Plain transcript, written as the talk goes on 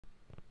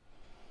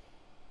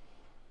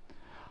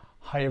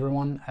Hi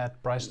everyone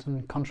at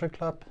Bryanston Country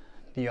Club.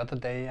 The other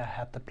day I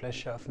had the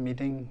pleasure of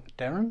meeting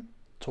Darren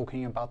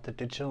talking about the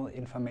digital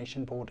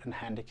information board and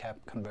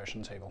handicap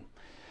conversion table.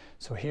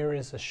 So here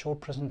is a short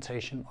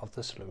presentation of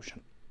the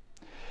solution.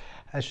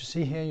 As you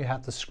see here, you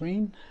have the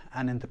screen,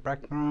 and in the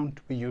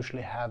background we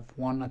usually have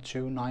one or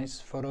two nice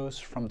photos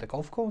from the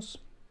golf course.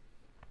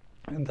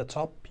 In the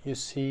top you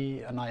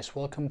see a nice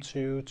welcome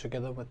to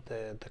together with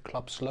the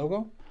club's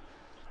logo.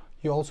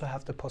 You also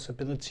have the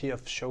possibility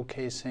of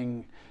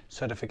showcasing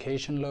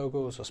certification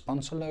logos or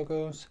sponsor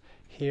logos.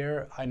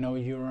 Here I know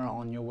you're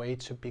on your way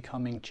to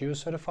becoming GEO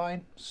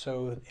certified,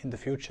 so in the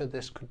future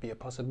this could be a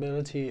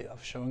possibility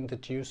of showing the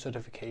GEO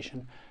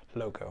certification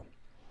logo.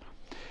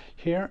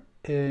 Here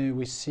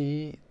we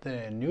see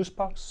the news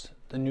box.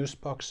 The news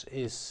box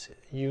is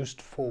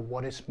used for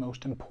what is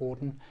most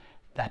important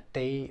that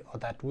day or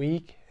that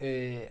week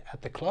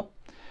at the club.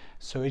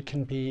 So it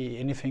can be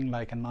anything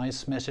like a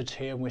nice message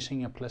here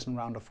wishing a pleasant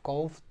round of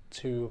golf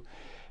to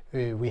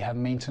we have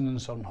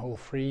maintenance on hole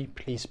 3,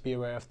 please be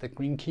aware of the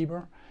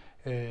greenkeeper.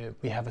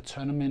 We have a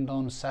tournament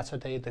on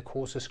Saturday, the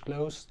course is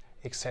closed,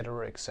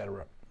 etc,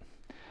 etc.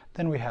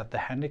 Then we have the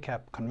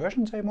handicap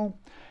conversion table,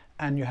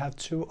 and you have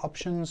two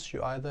options.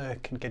 You either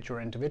can get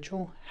your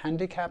individual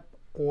handicap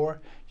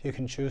or you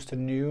can choose the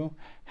new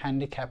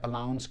handicap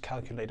allowance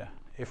calculator.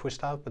 If we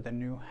start with the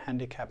new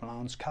handicap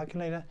allowance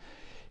calculator,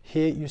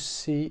 here you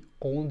see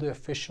all the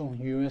official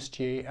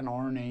USGA and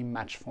RNA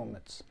match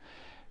formats.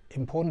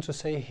 Important to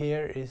say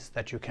here is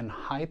that you can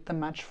hide the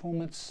match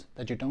formats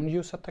that you don't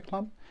use at the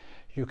club.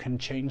 You can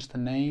change the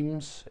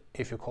names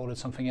if you call it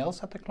something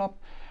else at the club,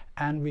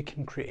 and we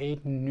can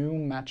create new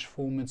match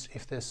formats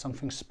if there's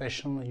something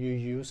special you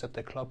use at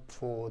the club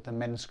for the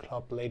men's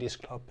club, ladies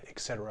club,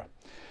 etc.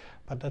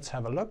 But let's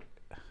have a look.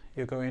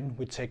 You go in,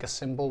 we take a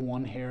simple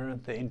one here,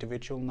 the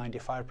individual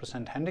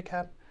 95%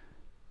 handicap.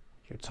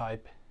 You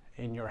type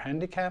in your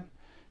handicap,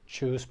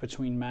 choose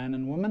between man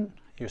and woman.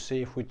 You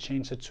see if we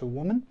change it to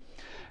woman,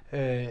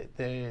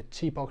 the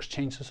T-box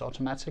changes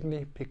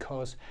automatically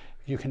because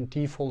you can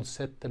default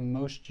set the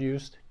most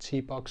used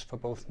T-box for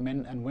both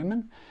men and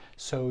women,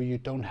 so you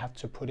don't have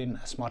to put in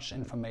as much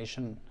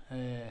information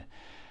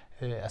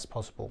as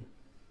possible.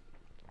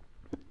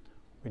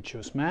 We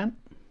choose man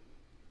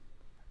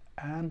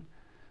and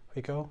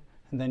we go,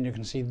 and then you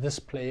can see this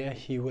player,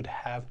 he would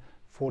have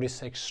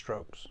 46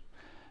 strokes.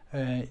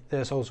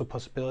 There's also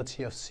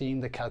possibility of seeing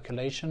the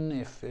calculation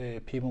if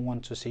people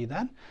want to see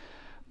that.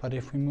 But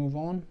if we move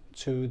on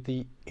to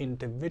the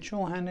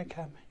individual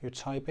handicap, you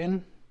type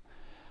in,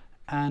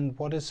 and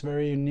what is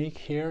very unique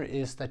here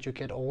is that you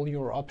get all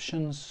your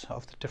options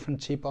of the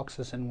different tee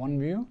boxes in one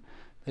view.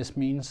 This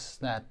means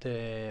that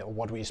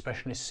what we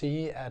especially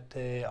see at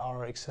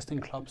our existing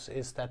clubs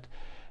is that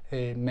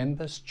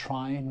members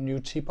try new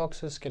tee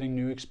boxes, getting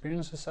new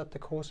experiences at the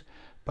course,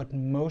 but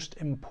most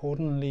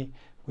importantly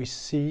we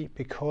see,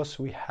 because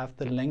we have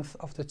the length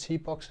of the tee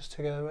boxes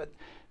together with,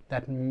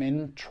 that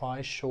men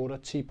try shorter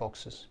tee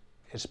boxes.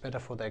 It's better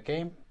for their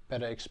game,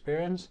 better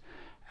experience,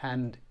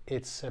 and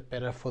it's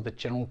better for the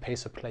general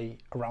pace of play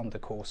around the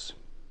course.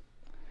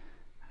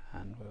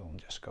 And we'll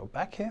just go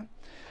back here.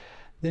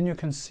 Then you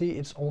can see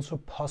it's also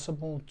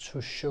possible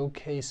to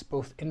showcase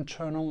both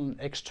internal and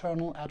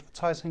external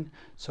advertising.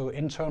 So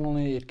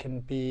internally it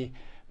can be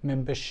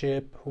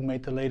membership, who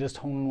made the latest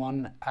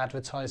hole-in-one,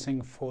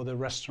 advertising for the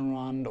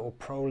restaurant or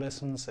pro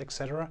lessons,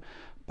 etc.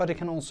 But it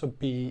can also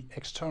be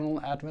external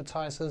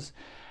advertisers,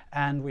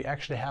 and we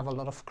actually have a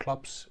lot of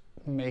clubs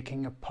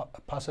making a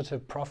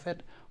positive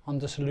profit on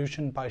the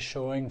solution by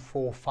showing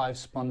 4 or 5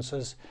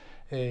 sponsors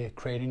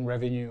creating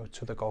revenue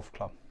to the golf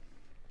club.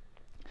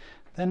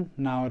 Then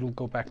now it'll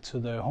go back to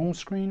the home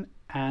screen,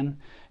 and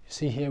you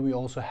see here we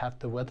also have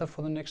the weather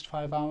for the next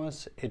 5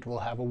 hours. It will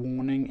have a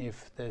warning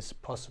if there's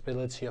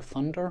possibility of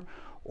thunder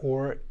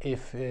or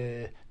if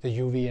the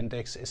UV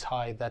index is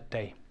high that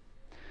day.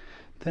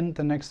 Then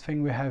the next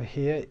thing we have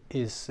here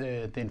is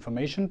the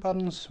information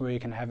buttons, where you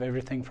can have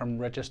everything from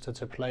register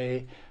to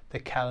play, the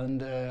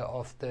calendar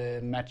of the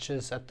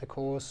matches at the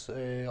course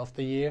of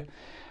the year,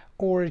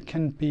 or it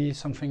can be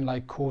something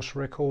like course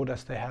record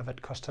as they have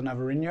at Costa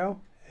Navarino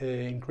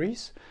in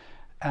Greece.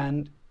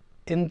 And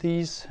in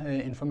these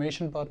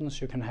information buttons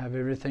you can have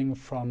everything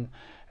from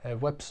a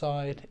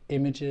website,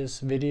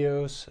 images,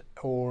 videos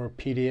or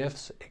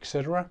PDFs,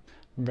 etc.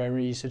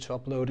 Very easy to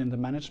upload in the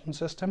management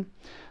system.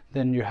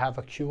 Then you have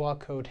a QR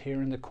code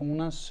here in the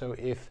corner, so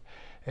if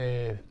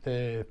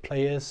the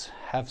players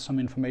have some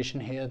information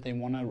here they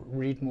want to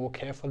read more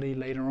carefully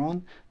later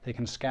on, they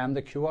can scan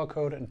the QR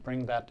code and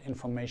bring that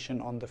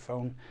information on the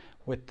phone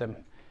with them.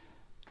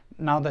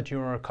 Now that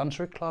you're a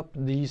country club,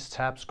 these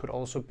tabs could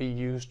also be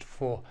used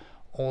for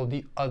all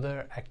the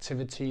other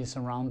activities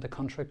around the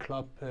country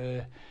club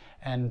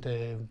and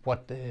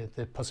what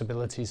the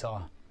possibilities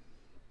are.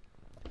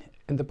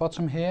 In the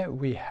bottom here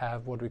we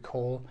have what we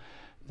call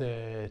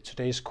the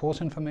today's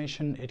course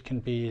information. It can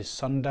be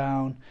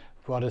sundown,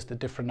 what is the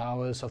different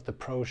hours of the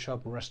pro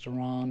shop,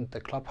 restaurant,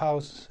 the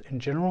clubhouse in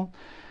general,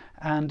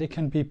 and it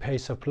can be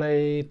pace of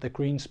play, the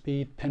green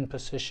speed, pin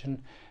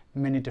position,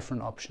 many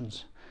different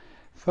options.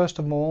 First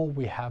of all,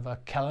 we have a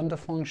calendar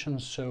function,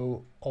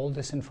 so all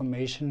this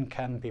information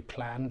can be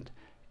planned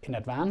in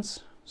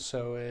advance,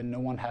 so no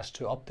one has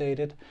to update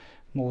it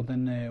more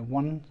than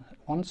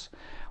once.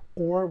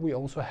 Or we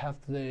also have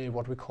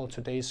what we call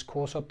today's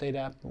course update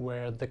app,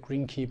 where the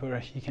greenkeeper,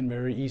 he can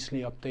very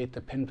easily update the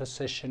pin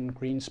position,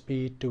 green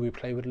speed, do we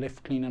play with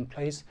lift, clean and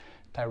place,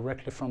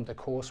 directly from the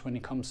course when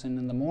he comes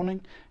in the morning,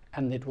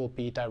 and it will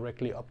be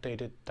directly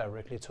updated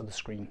directly to the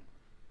screen.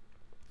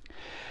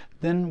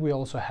 Then we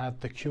also have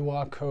the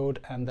QR code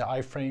and the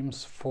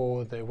iframes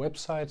for the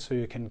website, so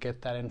you can get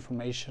that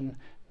information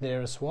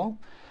there as well.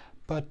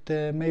 But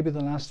maybe the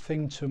last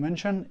thing to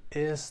mention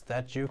is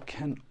that you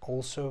can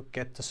also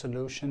get the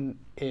solution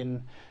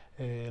in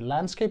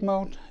landscape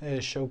mode,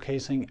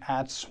 showcasing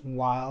ads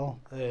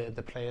while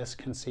the players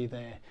can see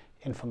the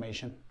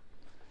information.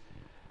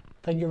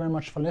 Thank you very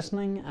much for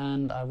listening,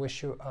 and I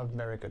wish you a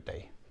very good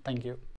day. Thank you.